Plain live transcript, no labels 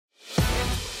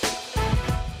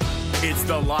It's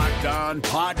the Locked On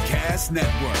Podcast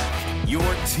Network, your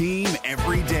team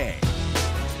every day.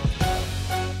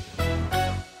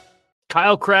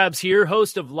 Kyle Krabs here,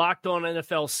 host of Locked On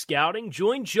NFL Scouting.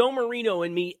 Join Joe Marino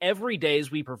and me every day as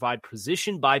we provide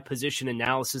position-by-position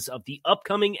analysis of the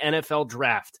upcoming NFL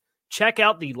Draft. Check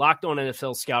out the Locked On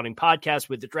NFL Scouting podcast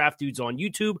with the Draft Dudes on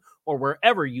YouTube or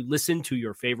wherever you listen to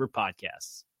your favorite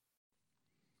podcasts.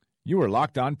 You are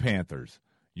Locked On Panthers,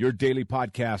 your daily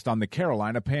podcast on the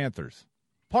Carolina Panthers.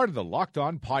 Part of the Locked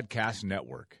On Podcast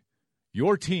Network,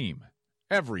 your team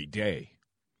every day.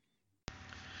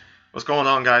 What's going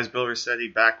on, guys? Bill Rossetti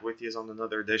back with you on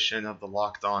another edition of the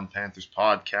Locked On Panthers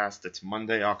podcast. It's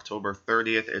Monday, October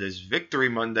 30th. It is Victory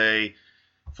Monday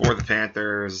for the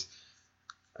Panthers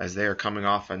as they are coming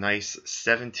off a nice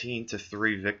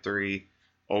 17-3 victory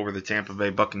over the Tampa Bay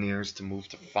Buccaneers to move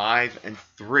to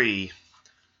 5-3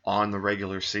 on the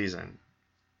regular season.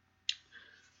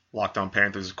 Locked On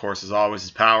Panthers, of course, as always,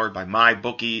 is powered by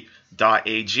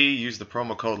mybookie.ag. Use the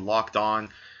promo code Locked On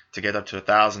to get up to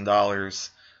 $1,000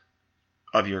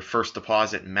 of your first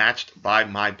deposit matched by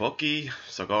MyBookie.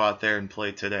 So go out there and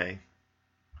play today.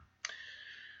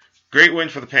 Great win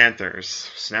for the Panthers.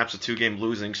 Snaps a 2-game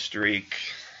losing streak.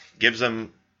 Gives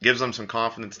them some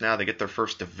confidence now. They get their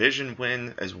first division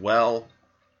win as well.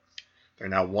 They're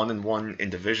now 1-1 in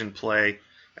division play.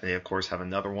 And they, of course, have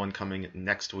another one coming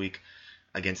next week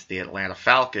against the Atlanta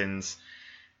Falcons.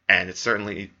 And it's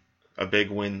certainly a big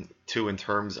win, too, in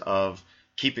terms of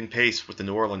keeping pace with the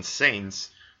New Orleans Saints,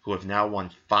 who have now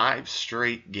won 5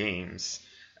 straight games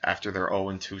after their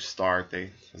 0-2 start.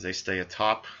 As they stay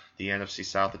atop the NFC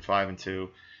South at 5-2.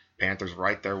 Panthers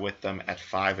right there with them at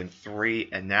 5-3.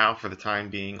 And now, for the time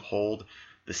being, hold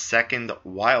the second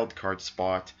wild card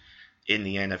spot in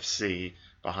the NFC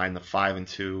behind the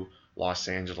 5-2 Los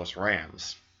Angeles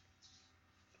Rams.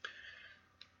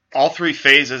 All 3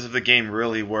 phases of the game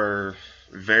really were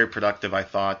very productive, I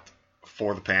thought,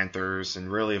 for the Panthers,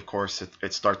 and really, of course,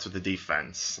 it starts with the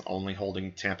defense, only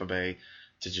holding Tampa Bay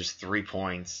to just 3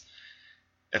 points.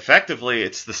 Effectively,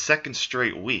 it's the second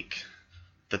straight week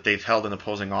that they've held an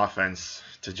opposing offense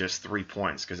to just 3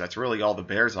 points, because that's really all the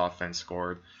Bears' offense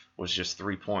scored was just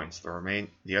 3 points.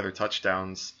 The other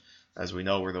touchdowns, as we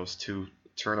know, were those 2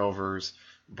 turnovers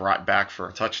brought back for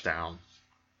a touchdown.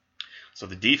 So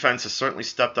the defense has certainly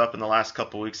stepped up in the last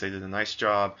couple weeks. They did a nice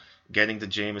job getting to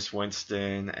Jameis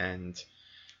Winston and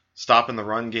stopping the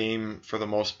run game for the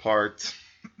most part.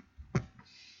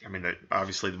 I mean,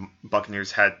 obviously the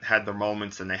Buccaneers had their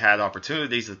moments and they had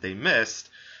opportunities that they missed.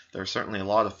 There are certainly a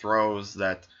lot of throws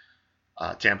that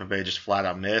Tampa Bay just flat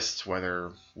out missed,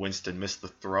 whether Winston missed the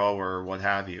throw or what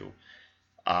have you.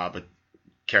 But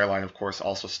Carolina, of course,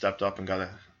 also stepped up and got a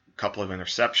couple of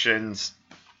interceptions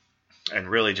and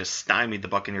really just stymied the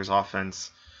Buccaneers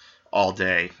offense all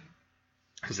day,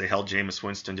 as they held Jameis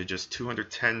Winston to just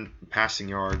 210 passing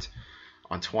yards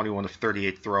on 21 of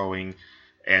 38 throwing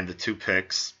and the 2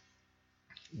 picks.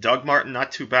 Doug Martin,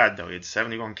 not too bad, though. He had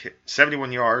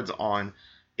 71 yards on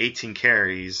 18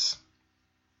 carries.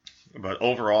 But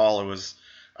overall, it was,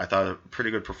 I thought, a pretty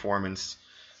good performance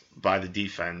by the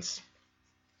defense.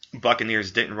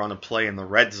 Buccaneers didn't run a play in the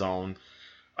red zone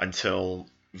until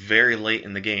very late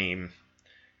in the game,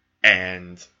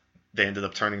 and they ended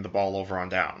up turning the ball over on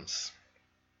downs.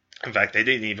 In fact, they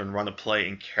didn't even run a play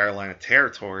in Carolina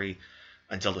territory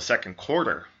until the second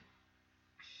quarter.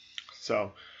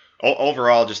 So,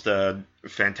 overall, just a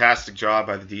fantastic job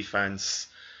by the defense.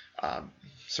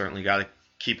 Certainly got to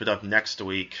keep it up next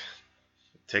week.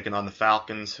 Taking on the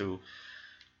Falcons, who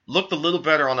looked a little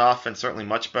better on offense, certainly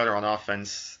much better on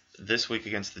offense this week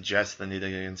against the Jets than they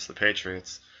did against the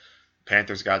Patriots.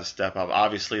 Panthers got to step up.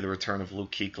 Obviously, the return of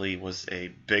Luke Kuechly was a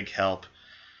big help.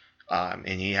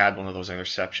 And he had one of those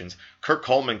interceptions. Kirk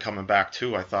Coleman coming back,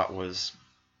 too, I thought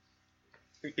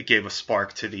it gave a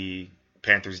spark to the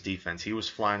Panthers defense. He was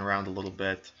flying around a little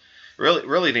bit.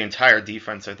 Really, the entire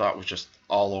defense, I thought, was just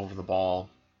all over the ball.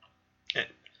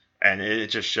 And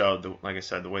it just showed, like I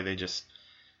said, the way they just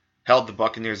held the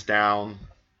Buccaneers down.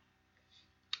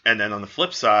 And then on the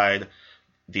flip side,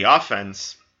 the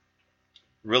offense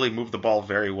really moved the ball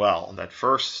very well. That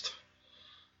first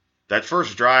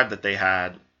drive that they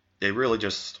had, they really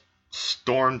just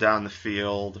stormed down the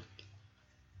field,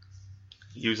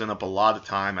 using up a lot of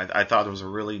time. I thought it was a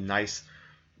really nice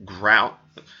ground.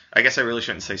 I guess I really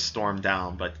shouldn't say storm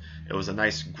down, but it was a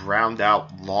nice ground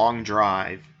out long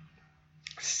drive.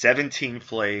 17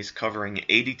 plays covering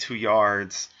 82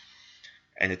 yards,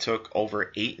 and it took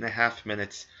over 8.5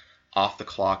 minutes off the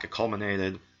clock. It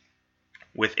culminated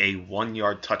with a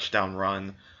 1-yard touchdown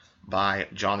run by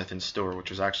Jonathan Stewart, which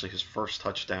was actually his first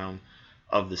touchdown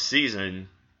of the season.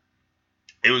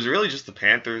 it was really just the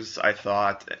Panthers, I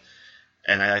thought.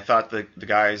 And I thought the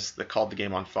guys that called the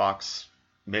game on Fox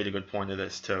made a good point of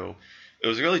this, too. It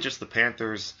was really just the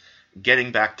Panthers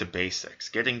getting back to basics,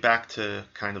 getting back to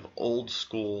kind of old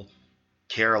school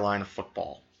Carolina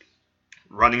football.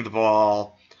 Running the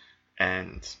ball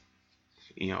and,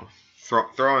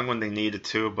 throwing when they needed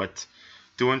to, but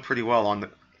doing pretty well on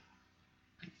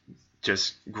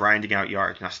just grinding out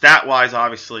yards. Now, stat-wise,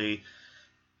 obviously,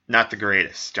 not the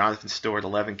greatest. Jonathan Stewart,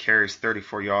 11 carries,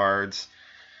 34 yards.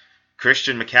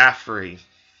 Christian McCaffrey,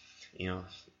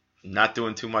 not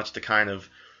doing too much to kind of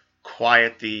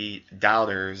quiet the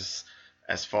doubters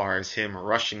as far as him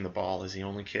rushing the ball, as he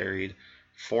only carried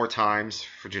 4 times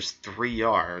for just 3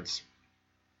 yards.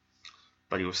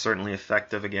 But he was certainly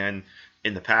effective again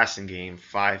in the passing game.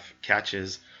 5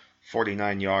 catches,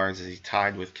 49 yards, as he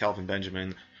tied with Kelvin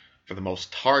Benjamin for the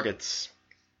most targets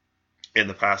in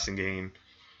the passing game.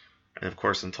 And of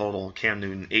course, in total, Cam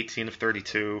Newton, 18 of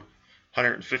 32,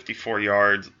 154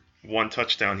 yards, 1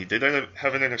 touchdown. He did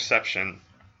have an interception,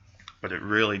 but it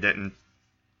really didn't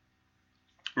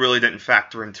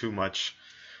factor in too much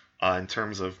in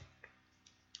terms of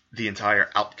the entire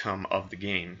outcome of the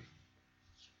game.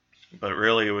 But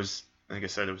really, it was, like I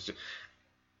said, it was just,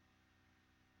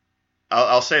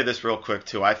 I'll say this real quick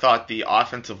too. I thought the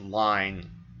offensive line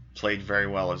played very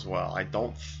well as well. I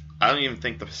don't even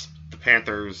think the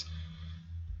Panthers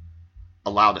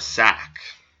allowed a sack.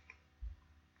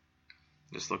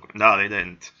 No, they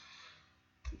didn't.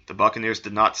 The Buccaneers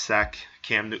did not sack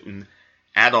Cam Newton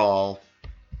at all,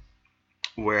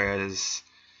 whereas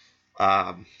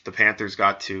the Panthers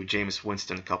got to Jameis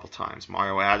Winston a couple times.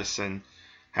 Mario Addison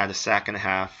had a sack and a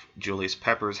half. Julius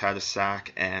Peppers had a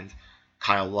sack, and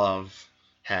Kyle Love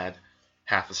had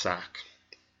half a sack.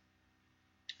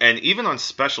 And even on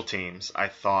special teams, I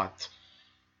thought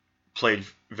played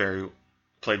very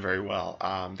well.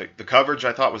 The coverage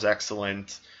I thought was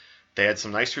excellent. They had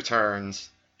some nice returns.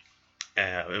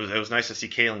 It was nice to see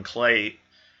Kalen Clay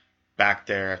back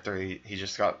there after he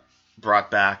just got brought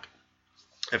back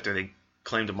after they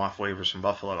claimed him off waivers from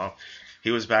Buffalo. He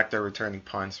was back there returning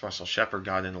punts. Russell Shepard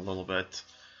got in a little bit.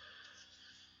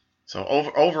 So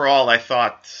overall, I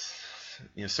thought,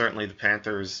 certainly the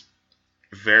Panthers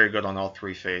very good on all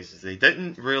 3 phases. They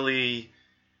didn't really,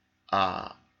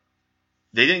 they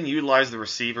didn't utilize the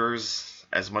receivers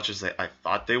as much as I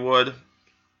thought they would.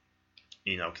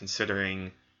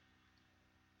 Considering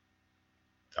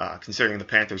the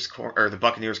Panthers or the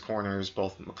Buccaneers corners,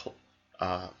 both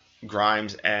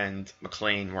Grimes and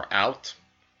McLean were out.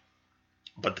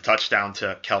 But the touchdown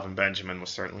to Kelvin Benjamin was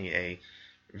certainly a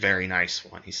very nice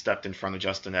one. He stepped in front of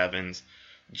Justin Evans,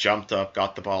 jumped up,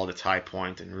 got the ball at its high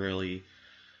point, and really,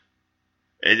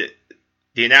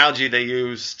 the analogy they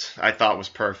used, I thought, was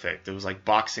perfect. It was like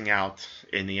boxing out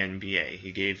in the NBA.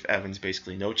 He gave Evans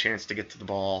basically no chance to get to the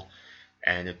ball,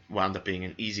 and it wound up being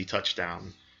an easy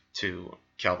touchdown to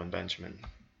Kelvin Benjamin.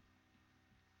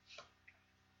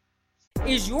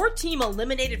 Is your team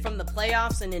eliminated from the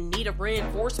playoffs and in need of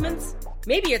reinforcements?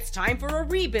 Maybe it's time for a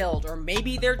rebuild, or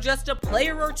maybe they're just a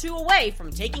player or 2 away from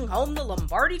taking home the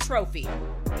Lombardi Trophy.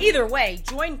 Either way,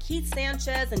 join Keith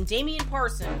Sanchez and Damian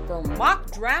Parson for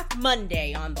Mock Draft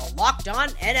Monday on the Locked On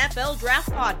NFL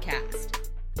Draft Podcast.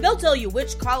 They'll tell you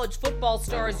which college football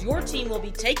stars your team will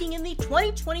be taking in the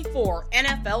 2024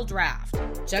 NFL Draft.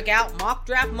 Check out Mock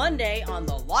Draft Monday on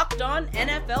the Locked On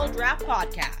NFL Draft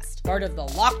Podcast, part of the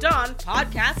Locked On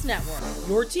Podcast Network.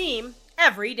 Your team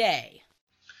every day.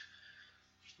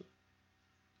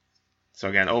 So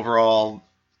again, overall,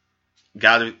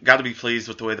 got to be pleased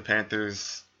with the way the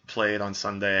Panthers played on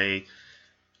Sunday,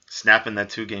 snapping that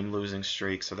 2-game losing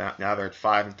streak. So that now they're at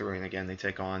 5-3, and again they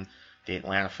take on the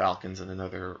Atlanta Falcons in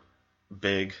another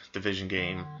big division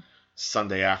game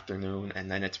Sunday afternoon, and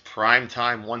then it's prime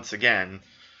time once again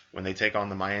when they take on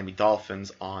the Miami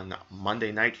Dolphins on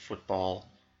Monday Night Football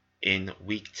in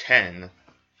Week 10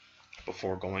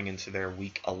 before going into their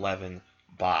Week 11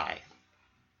 bye.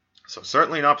 So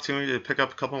certainly an opportunity to pick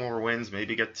up a couple more wins,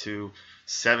 maybe get to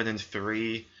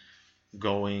 7-3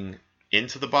 going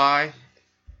into the bye,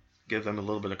 give them a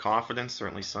little bit of confidence.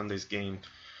 Certainly Sunday's game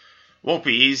won't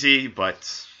be easy, but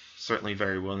certainly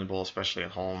very winnable, especially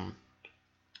at home.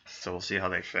 So we'll see how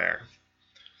they fare.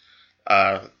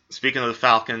 Speaking of the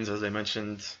Falcons, as I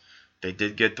mentioned, they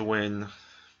did get the win.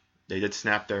 They did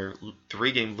snap their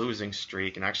 3-game losing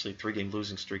streak, and actually 3-game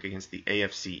losing streak against the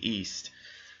AFC East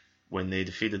when they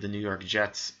defeated the New York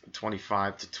Jets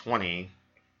 25-20.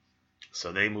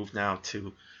 So they move now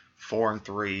to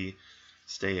 4-3,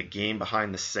 stay a game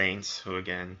behind the Saints, who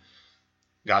again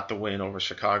got the win over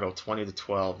Chicago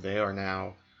 20-12. They are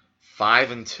now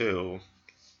 5-2.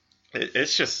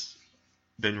 It's just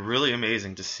been really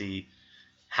amazing to see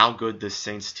how good this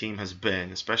Saints team has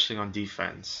been, especially on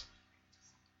defense.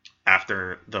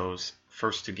 After those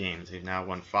first 2 games, they've now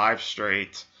won 5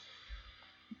 straight.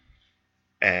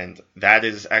 And that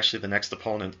is actually the next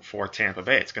opponent for Tampa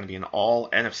Bay. It's going to be an all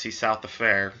NFC South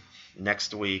affair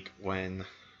next week when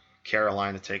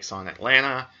Carolina takes on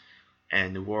Atlanta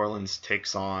and New Orleans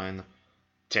takes on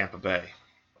Tampa Bay.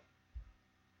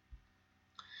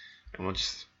 And we'll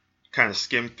just kind of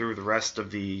skim through the rest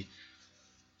of the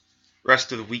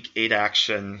Week 8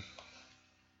 action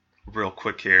real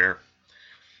quick here.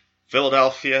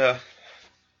 Philadelphia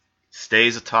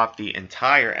stays atop the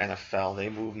entire NFL. They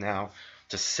move now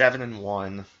to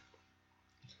 7-1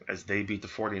 as they beat the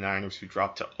 49ers, who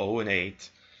dropped to 0-8,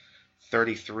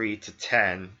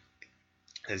 33-10,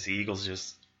 as the Eagles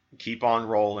just keep on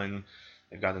rolling.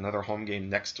 They've got another home game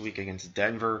next week against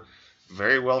Denver.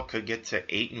 Very well could get to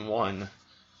 8-1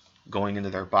 going into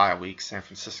their bye week. San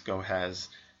Francisco has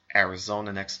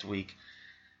Arizona next week.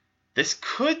 This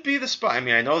could be the spot. I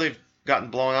mean, I know they've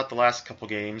gotten blown out the last couple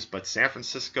games, but San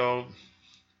Francisco,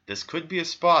 this could be a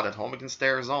spot at home against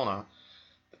Arizona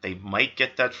that they might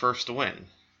get that first win.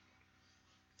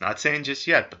 Not saying just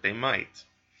yet, but they might.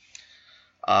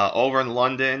 Over in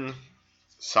London,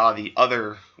 saw the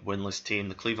other winless team,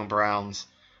 the Cleveland Browns,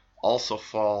 also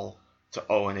fall to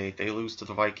 0-8. They lose to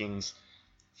the Vikings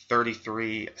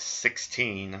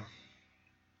 33-16.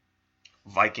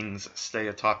 Vikings stay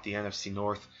atop the NFC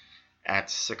North at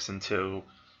 6-2,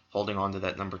 holding on to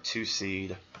that number 2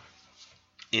 seed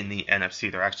in the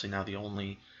NFC. They're actually now the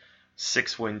only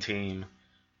 6-win team,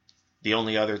 the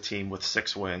only other team with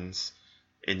 6 wins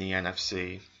in the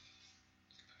NFC.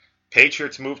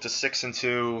 Patriots moved to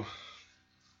 6-2,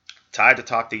 tied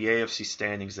atop the AFC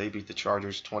standings. They beat the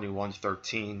Chargers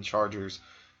 21-13. Chargers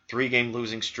 3-game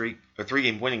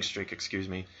winning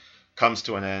streak, comes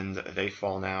to an end. They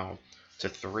fall now to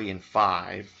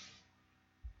 3-5.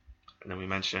 And then we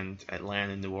mentioned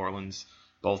Atlanta and New Orleans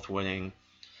both winning.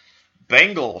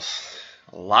 Bengals,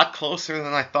 a lot closer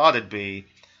than I thought it'd be.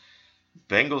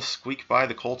 Bengals squeak by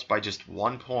the Colts by just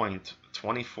 1 point,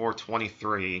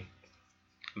 24-23.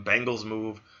 Bengals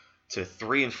move to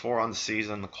 3-4 on the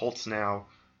season. The Colts now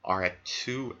are at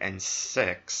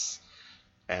 2-6.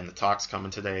 And the talk's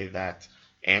coming today that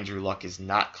Andrew Luck is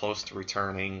not close to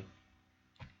returning.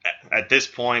 At this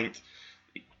point,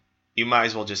 you might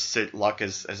as well just sit Luck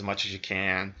as much as you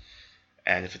can.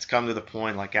 And if it's come to the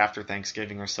point, like after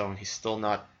Thanksgiving or so, and he's still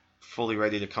not fully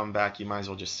ready to come back, you might as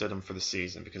well just sit him for the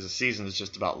season, because the season is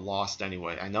just about lost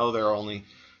anyway. I know they're only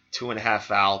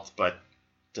 2.5 out, but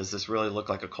does this really look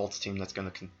like a Colts team that's going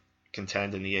to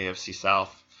contend in the AFC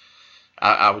South?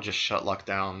 I would just shut Luck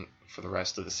down for the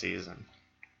rest of the season.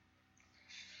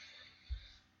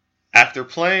 After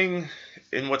playing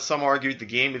in what some argued the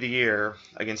game of the year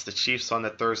against the Chiefs on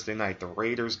that Thursday night, the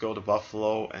Raiders go to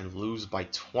Buffalo and lose by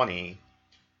 20,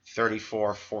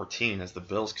 34-14, as the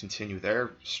Bills continue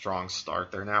their strong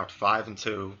start. They're now at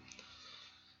 5-2,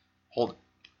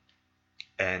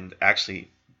 and actually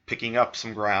picking up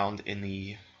some ground in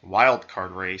the wild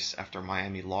card race after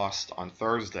Miami lost on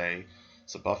Thursday.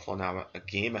 So Buffalo now a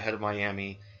game ahead of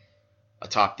Miami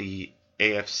atop the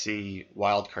AFC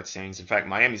wildcard standings. In fact,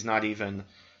 Miami's not even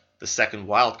the second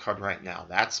wildcard right now.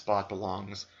 That spot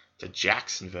belongs to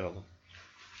Jacksonville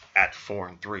at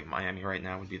 4-3. Miami right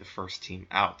now would be the first team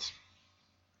out.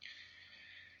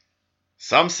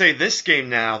 Some say this game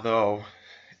now, though,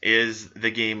 is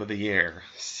the game of the year.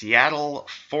 Seattle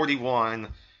 41,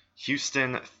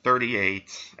 Houston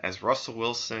 38, as Russell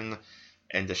Wilson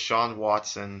and Deshaun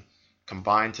Watson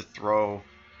combined to throw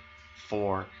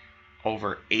for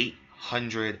over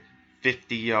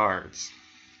 850 yards.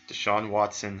 Deshaun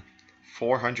Watson,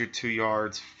 402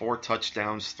 yards, 4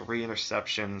 touchdowns, 3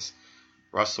 interceptions.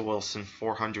 Russell Wilson,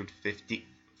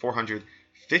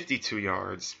 452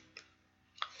 yards,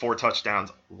 4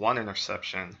 touchdowns, 1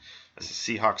 interception. As the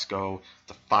Seahawks go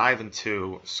to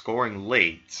 5-2, scoring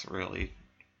late, really.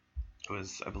 It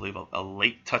was, I believe, a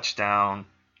late touchdown.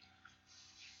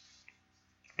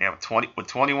 Yeah, with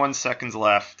 21 seconds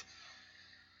left.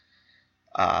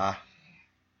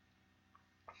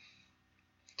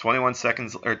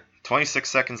 26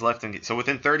 seconds left. So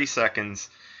within 30 seconds,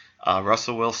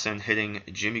 Russell Wilson hitting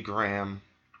Jimmy Graham.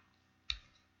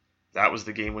 That was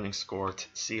the game-winning score.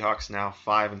 Seahawks now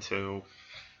 5-2.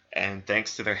 And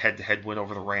thanks to their head-to-head win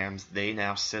over the Rams, they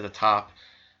now sit atop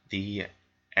the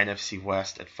NFC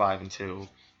West at 5-2.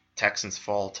 Texans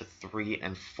fall to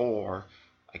 3-4,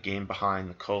 a game behind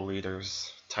the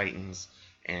co-leaders, Titans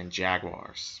and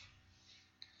Jaguars.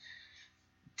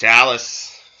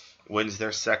 Dallas wins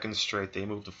their second straight. They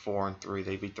move to 4-3.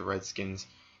 They beat the Redskins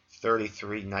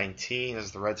 33-19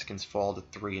 as the Redskins fall to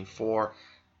 3-4.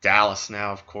 Dallas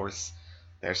now, of course,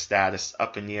 their status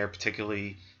up in the air,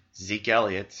 particularly Zeke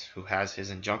Elliott, who has his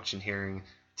injunction hearing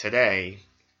today.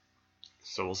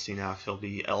 So we'll see now if he'll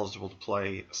be eligible to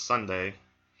play Sunday.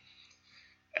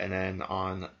 And then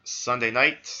on Sunday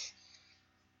night,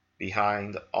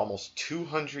 behind almost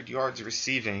 200 yards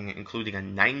receiving, including a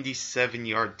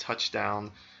 97-yard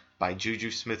touchdown by Juju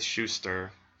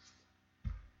Smith-Schuster,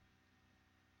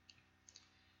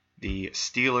 the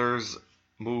Steelers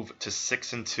move to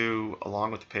 6-2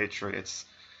 along with the Patriots,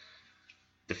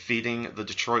 defeating the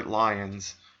Detroit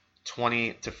Lions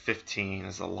 20-15,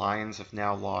 as the Lions have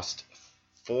now lost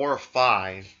 4 or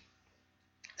 5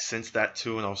 since that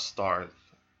 2-0 start.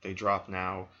 They drop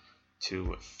now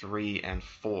to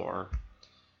 3-4.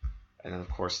 And then, of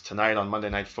course, tonight on Monday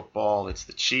Night Football, it's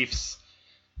the Chiefs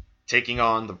taking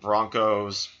on the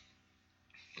Broncos.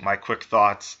 My quick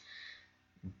thoughts: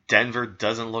 Denver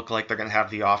doesn't look like they're going to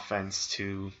have the offense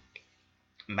to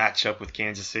match up with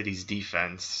Kansas City's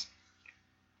defense.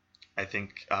 I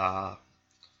think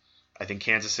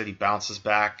Kansas City bounces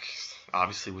back.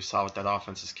 Obviously, we saw what that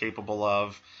offense is capable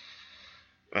of.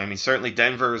 I mean, certainly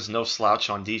Denver is no slouch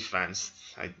on defense.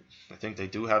 I think they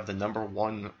do have the number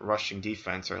 1 rushing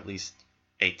defense, or at least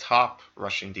a top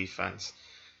rushing defense,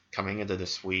 coming into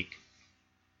this week.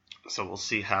 So we'll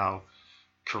see how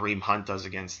Kareem Hunt does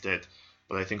against it.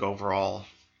 But I think overall,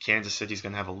 Kansas City's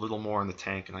going to have a little more in the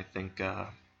tank, and I think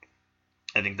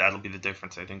that'll be the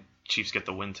difference. I think Chiefs get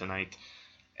the win tonight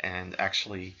and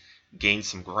actually gain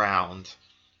some ground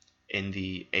in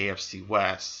the AFC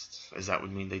West, as that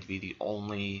would mean they'd be the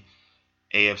only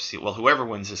AFC... Well, whoever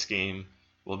wins this game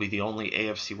will be the only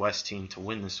AFC West team to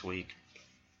win this week.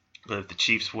 But if the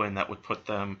Chiefs win, that would put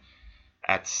them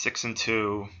at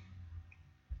 6-2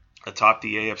 atop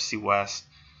the AFC West.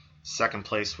 Second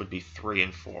place would be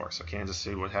 3-4. So Kansas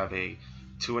City would have a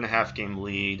 2.5 game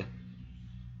lead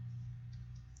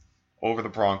over the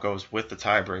Broncos, with the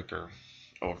tiebreaker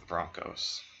over the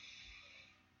Broncos.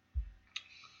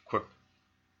 Quick.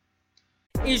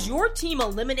 Is your team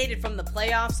eliminated from the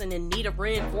playoffs and in need of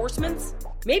reinforcements?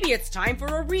 Maybe it's time for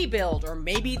a rebuild, or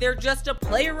maybe they're just a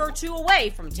player or two away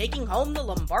from taking home the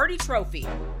Lombardi Trophy.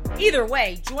 Either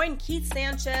way, join Keith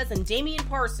Sanchez and Damian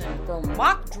Parson for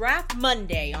Mock Draft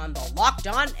Monday on the Locked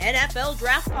On NFL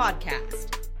Draft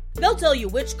Podcast. They'll tell you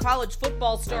which college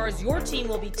football stars your team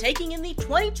will be taking in the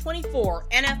 2024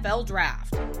 NFL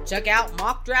Draft. Check out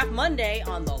Mock Draft Monday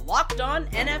on the Locked On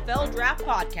NFL Draft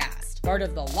Podcast, part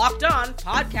of the Locked On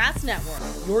Podcast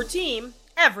Network. Your team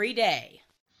every day.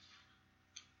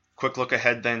 Quick look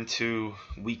ahead then to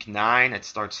Week 9. It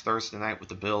starts Thursday night with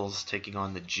the Bills taking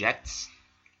on the Jets.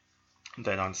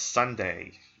 Then on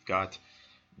Sunday, you've got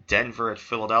Denver at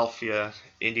Philadelphia,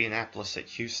 Indianapolis at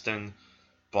Houston,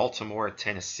 Baltimore at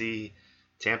Tennessee,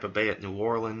 Tampa Bay at New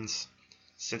Orleans,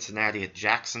 Cincinnati at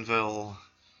Jacksonville,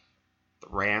 the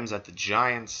Rams at the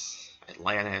Giants,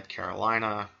 Atlanta at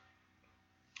Carolina.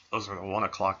 Those are the 1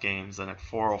 o'clock games. Then at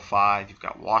 4:05, you've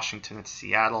got Washington at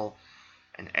Seattle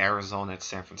and Arizona at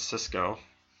San Francisco.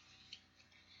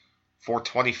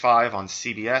 4:25 on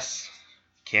CBS,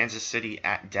 Kansas City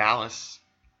at Dallas.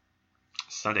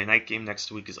 Sunday night game next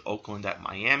week is Oakland at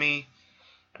Miami.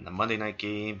 And the Monday night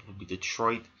game will be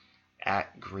Detroit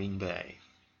at Green Bay.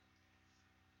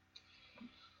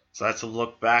 So that's a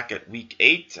look back at Week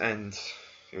 8, and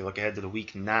if you look ahead to the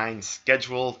Week 9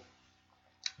 schedule.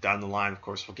 Down the line, of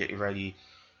course, we'll get you ready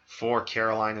for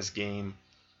Carolina's game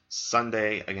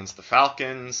Sunday against the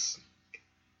Falcons.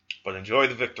 But enjoy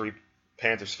the victory,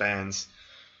 Panthers fans.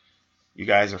 You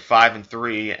guys are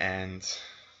 5-3 and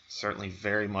certainly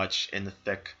very much in the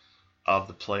thick of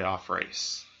the playoff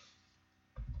race.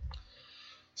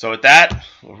 So with that,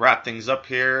 we'll wrap things up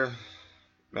here.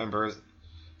 Remember,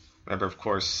 of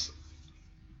course,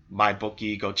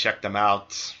 MyBookie. Go check them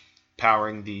out.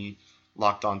 Powering the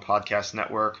Locked On Podcast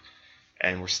Network.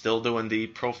 And we're still doing the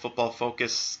Pro Football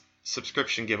Focus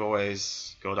subscription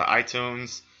giveaways. Go to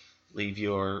iTunes, leave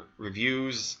your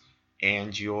reviews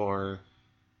and your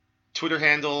Twitter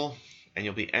handle, and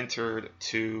you'll be entered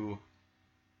into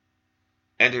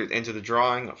the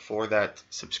drawing for that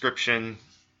subscription.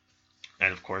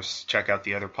 And, of course, check out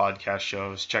the other podcast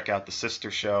shows. Check out the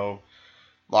sister show,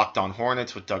 Locked On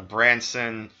Hornets with Doug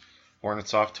Branson.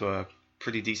 Hornets off to a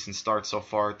pretty decent start so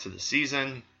far to the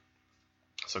season.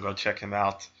 So go check him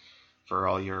out for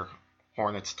all your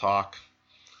Hornets talk.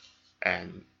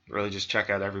 And really just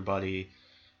check out everybody.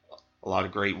 A lot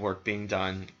of great work being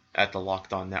done at the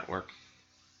Locked On Network.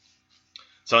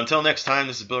 So until next time,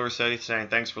 this is Bill Rossetti saying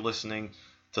thanks for listening.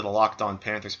 to the Locked On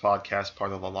Panthers podcast,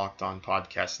 part of the Locked On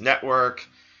Podcast Network.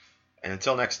 And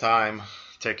until next time,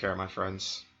 take care, my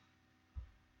friends.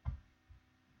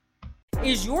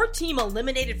 Is your team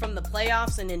eliminated from the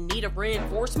playoffs and in need of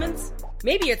reinforcements?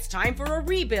 Maybe it's time for a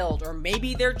rebuild, or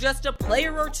maybe they're just a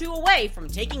player or two away from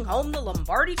taking home the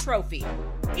Lombardi Trophy.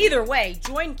 Either way,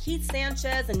 join Keith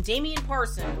Sanchez and Damian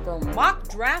Parson for Mock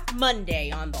Draft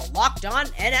Monday on the Locked On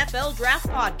NFL Draft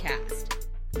Podcast.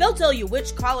 They'll tell you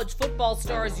which college football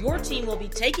stars your team will be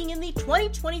taking in the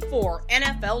 2024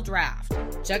 NFL Draft.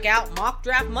 Check out Mock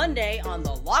Draft Monday on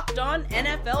the Locked On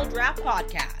NFL Draft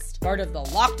Podcast, part of the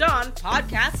Locked On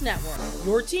Podcast Network,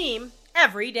 your team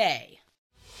every day.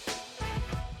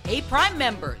 Hey, Prime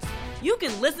members, you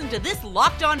can listen to this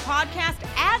Locked On podcast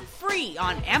ad-free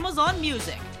on Amazon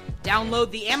Music.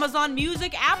 Download the Amazon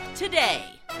Music app today.